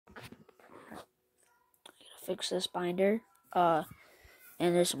fix this binder. And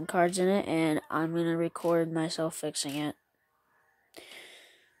there's some cards in it, and I'm gonna record myself fixing it.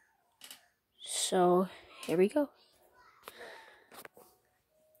 So here we go.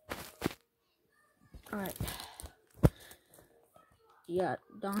 Alright. You got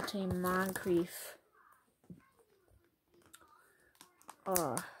Dante Moncrief.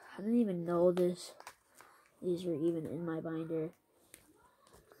 I didn't even know these were even in my binder.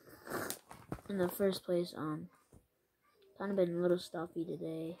 In the first place, kind of been a little stuffy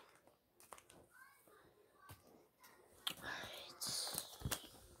today.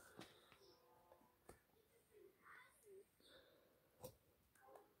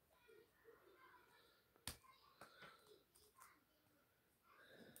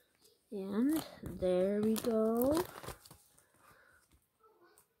 And there we go.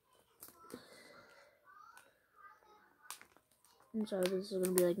 I'm sorry, this is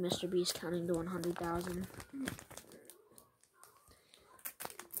gonna be like Mr. Beast counting to 100,000.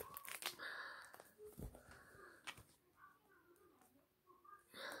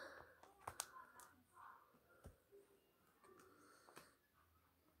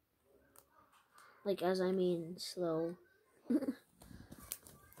 Like, as I mean slow.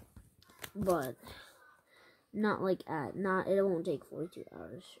 But not like it won't take 42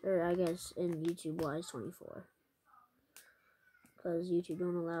 hours. Or I guess in YouTube wise 24. Because YouTube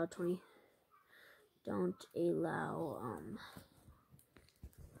don't allow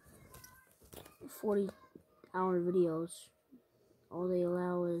 40-hour videos. All they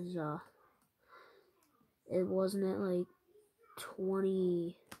allow is it wasn't it like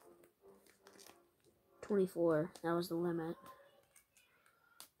 24. That was the limit.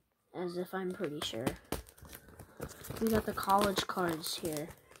 As if I'm pretty sure. We got the college cards here.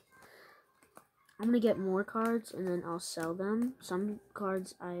 I'm gonna get more cards and then I'll sell them. Some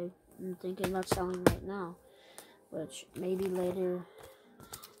cards I'm thinking about selling right now, which maybe later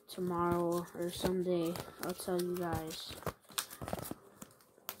tomorrow or someday I'll tell you guys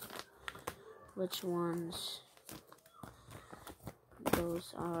which ones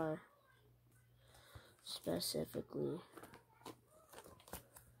those are specifically.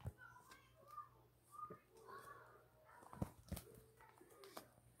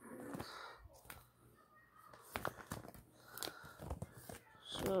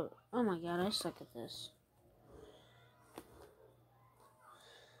 So, oh my god, I suck at this.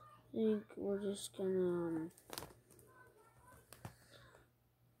 I think we're just gonna,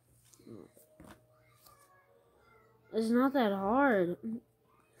 it's not that hard.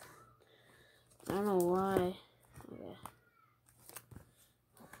 I don't know why. Okay.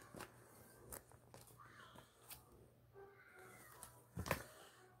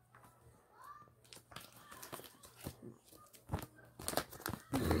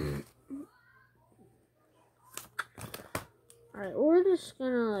 Alright, we're just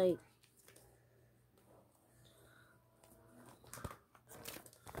gonna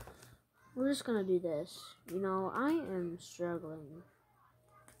we're just gonna do this. You know, I am struggling.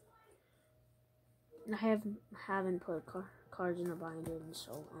 I haven't put cards in a binder in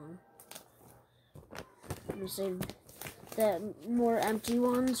so long. I'm gonna save the more empty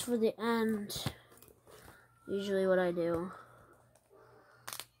ones for the end. Usually what I do.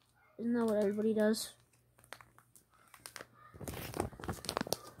 Isn't that what everybody does?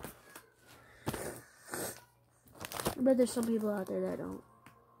 I bet there's some people out there that don't.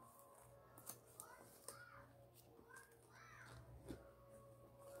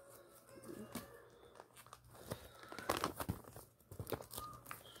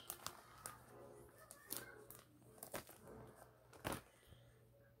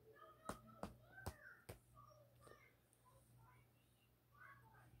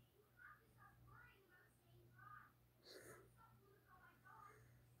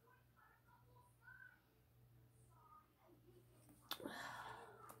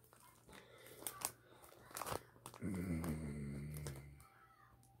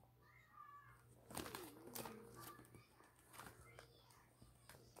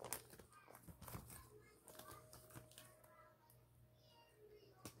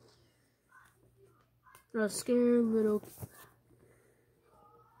 A scared little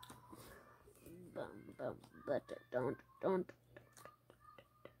but don't.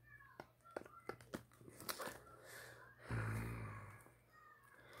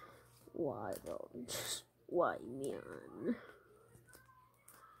 Why don't? Why, man?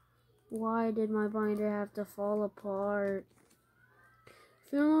 Why did my binder have to fall apart?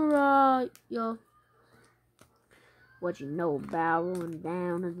 Feel right, yo. What you know about rolling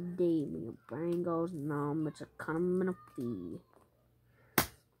down in the day when your brain goes numb? It's a coming fee.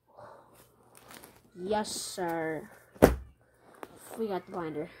 Yes, sir. We got the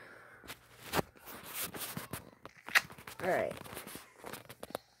binder. Alright.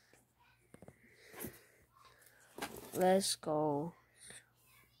 Let's go.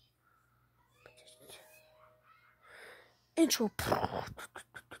 Intro.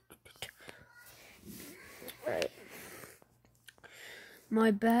 Alright.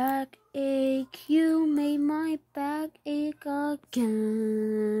 My back ache, you made my back ache again.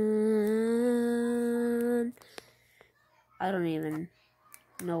 I don't even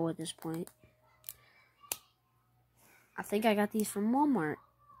know at this point. I think I got these from Walmart.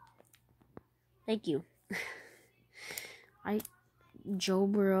 Thank you. Joe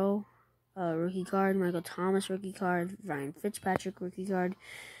Burrow, rookie card. Michael Thomas, rookie card. Ryan Fitzpatrick, rookie card.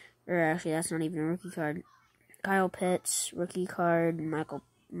 Or actually, that's not even a rookie card. Kyle Pitts, rookie card. Michael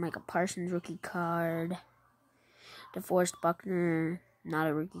Parsons, rookie card. DeForest Buckner, not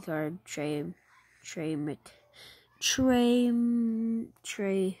a rookie card. Trey McKitty,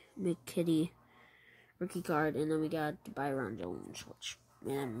 rookie card. And then we got Byron Jones,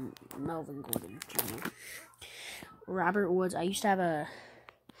 and Melvin Gordon Jr. Robert Woods. I used to have a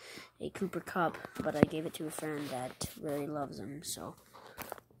Cooper Kupp, but I gave it to a friend that really loves him, so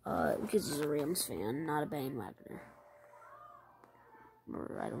because he's a Rams fan, not a bandwagoner.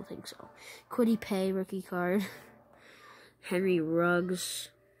 Or I don't think so. Kwity Paye, rookie card. Henry Ruggs,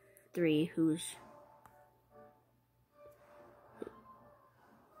 3,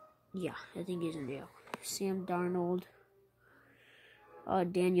 yeah, I think he's in jail. Sam Darnold,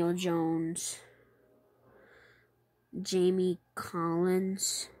 Daniel Jones, Jamie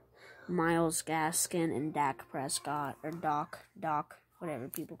Collins, Myles Gaskin, and Dak Prescott, or Doc, whatever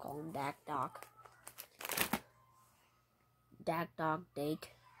people call him, Dake.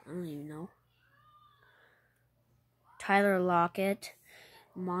 I don't even know. Tyler Lockett,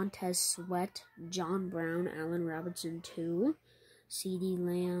 Montez Sweat, John Brown, Allen Robinson 2, CeeDee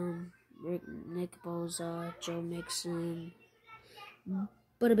Lamb, Nick Bosa, Joe Mixon,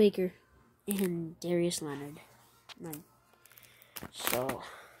 Budda Baker, and Darius Leonard. So,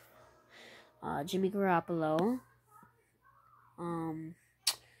 Jimmy Garoppolo,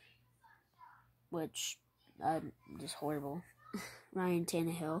 which, just horrible. Ryan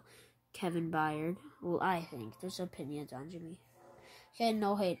Tannehill, Kevin Byard. Well, I think there's opinions on Jimmy. Okay,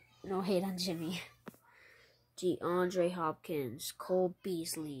 no hate on Jimmy. DeAndre Hopkins, Cole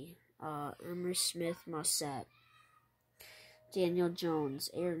Beasley, Emmitt Smith-Marsette, Daniel Jones,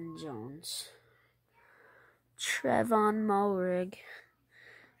 Aaron Jones, Trevon Moehrig,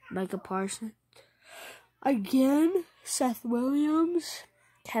 Micah Parsons, again, Seth Williams,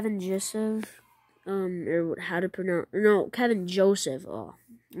 Kevin Joseph, Kevin Joseph, oh,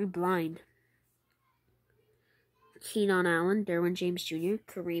 you're blind. Keenan Allen, Derwin James Jr.,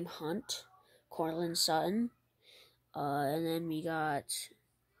 Kareem Hunt, Courtland Sutton, and then we got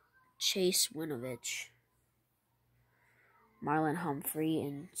Chase Winovich, Marlon Humphrey,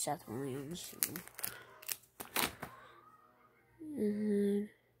 and Seth Williams. And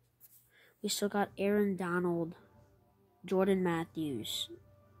we still got Aaron Donald, Jordan Matthews,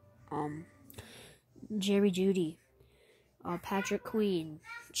 Jerry Jeudy, Patrick Queen,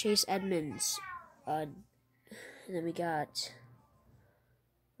 Chase Edmonds, and then we got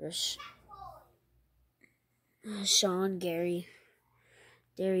Sean Gary,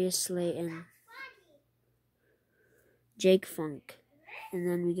 Darius Slayton, Jake Funk, and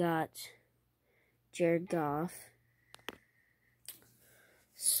then we got Jared Goff.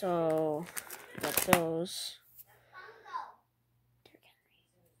 So, got those.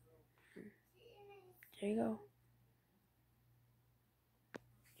 There you go.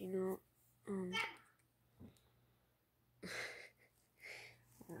 You know, oh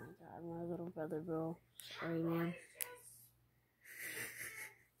my god, my little brother, bro. Sorry, man.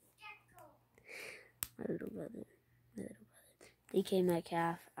 My little brother. DK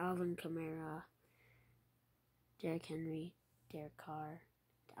Metcalf, Alvin Kamara, Derrick Henry, Derek Carr,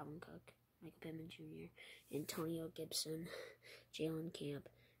 Dalvin Cook, Michael Pittman Jr., Antonio Gibson, Jalen Camp,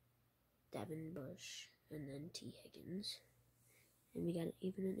 Devin Bush, and then T. Higgins. And we got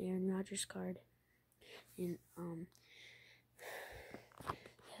even an Aaron Rodgers card. And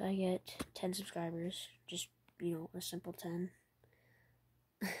if I get 10 subscribers, just, a simple 10,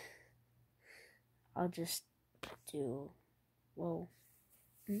 I'll just do a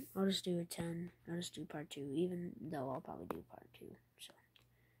 10. I'll just do part 2, even though I'll probably do part 2. So